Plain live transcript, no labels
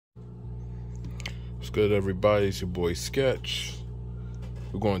What's good, everybody? It's your boy Sketch.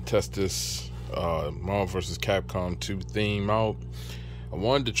 We're going to test this Marvel vs. Capcom 2 theme out. I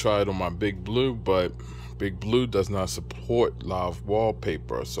wanted to try it on my Big Blue, but Big Blue does not support live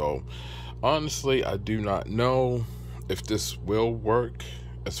wallpaper. So honestly, I do not know if this will work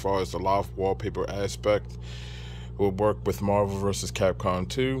as far as the live wallpaper aspect will work with Marvel vs. Capcom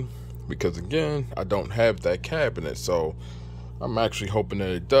 2, because again, I don't have that cabinet. So I'm actually hoping that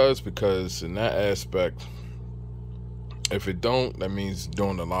it does, because in that aspect, if it don't, that means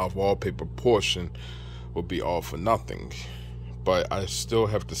doing the live wallpaper portion will be all for nothing. But I still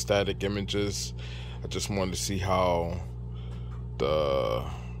have the static images. I just wanted to see how the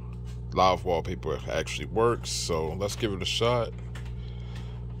live wallpaper actually works. So let's give it a shot.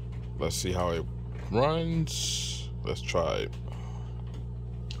 Let's see how it runs. Let's try it.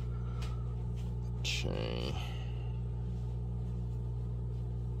 Okay.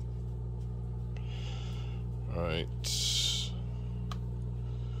 Alright,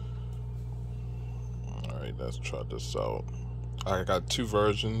 let's try this out. I got two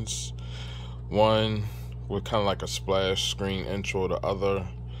versions. One with kind of like a splash screen intro. The other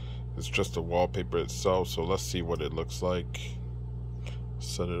is just the wallpaper itself. So let's see what it looks like.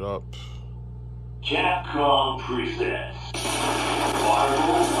 Set it up. Capcom presents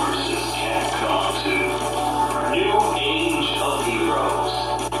Marvel vs. Capcom 2 New Age of Heroes.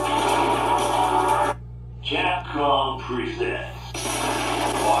 Capcom presents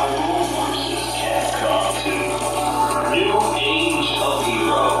Marvel vs. Capcom 2 New Age of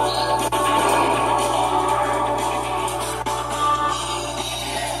Heroes.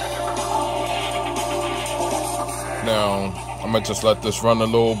 Now, I'm gonna just let this run a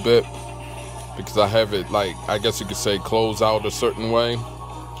little bit, because I have it, like, I guess you could say, close out a certain way.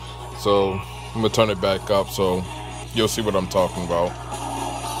 So I'm gonna turn it back up so you'll see what I'm talking about.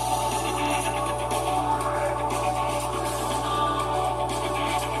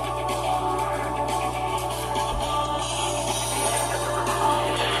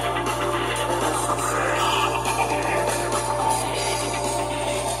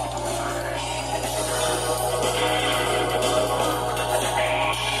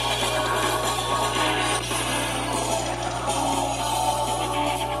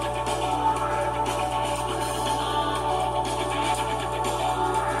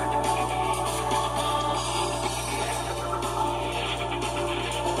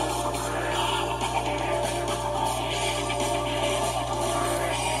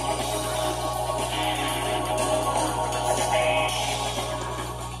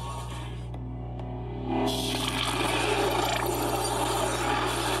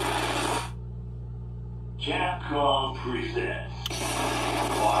 Capcom presents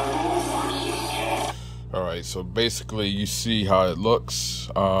Marvel vs. Capcom. Alright, so basically you see how it looks.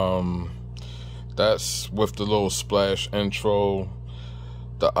 That's with the little splash intro.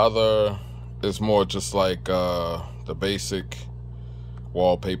 The other is more just like the basic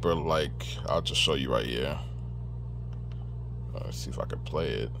wallpaper. Like, I'll just show you right here. Let's see if I can play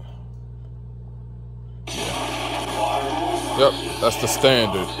it. Yeah. Yep, that's the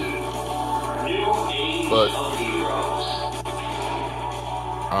standard. But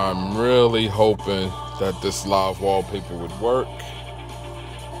I'm really hoping that this live wallpaper would work,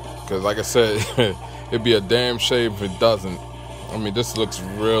 because like I said, it'd be a damn shame if it doesn't. I mean, this looks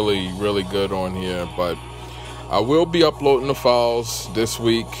really, really good on here, but I will be uploading the files this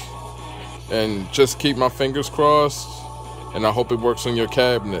week, and just keep my fingers crossed, and I hope it works on your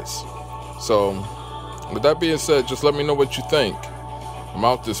cabinets. So with that being said, just let me know what you think. I'm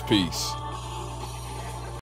out this piece.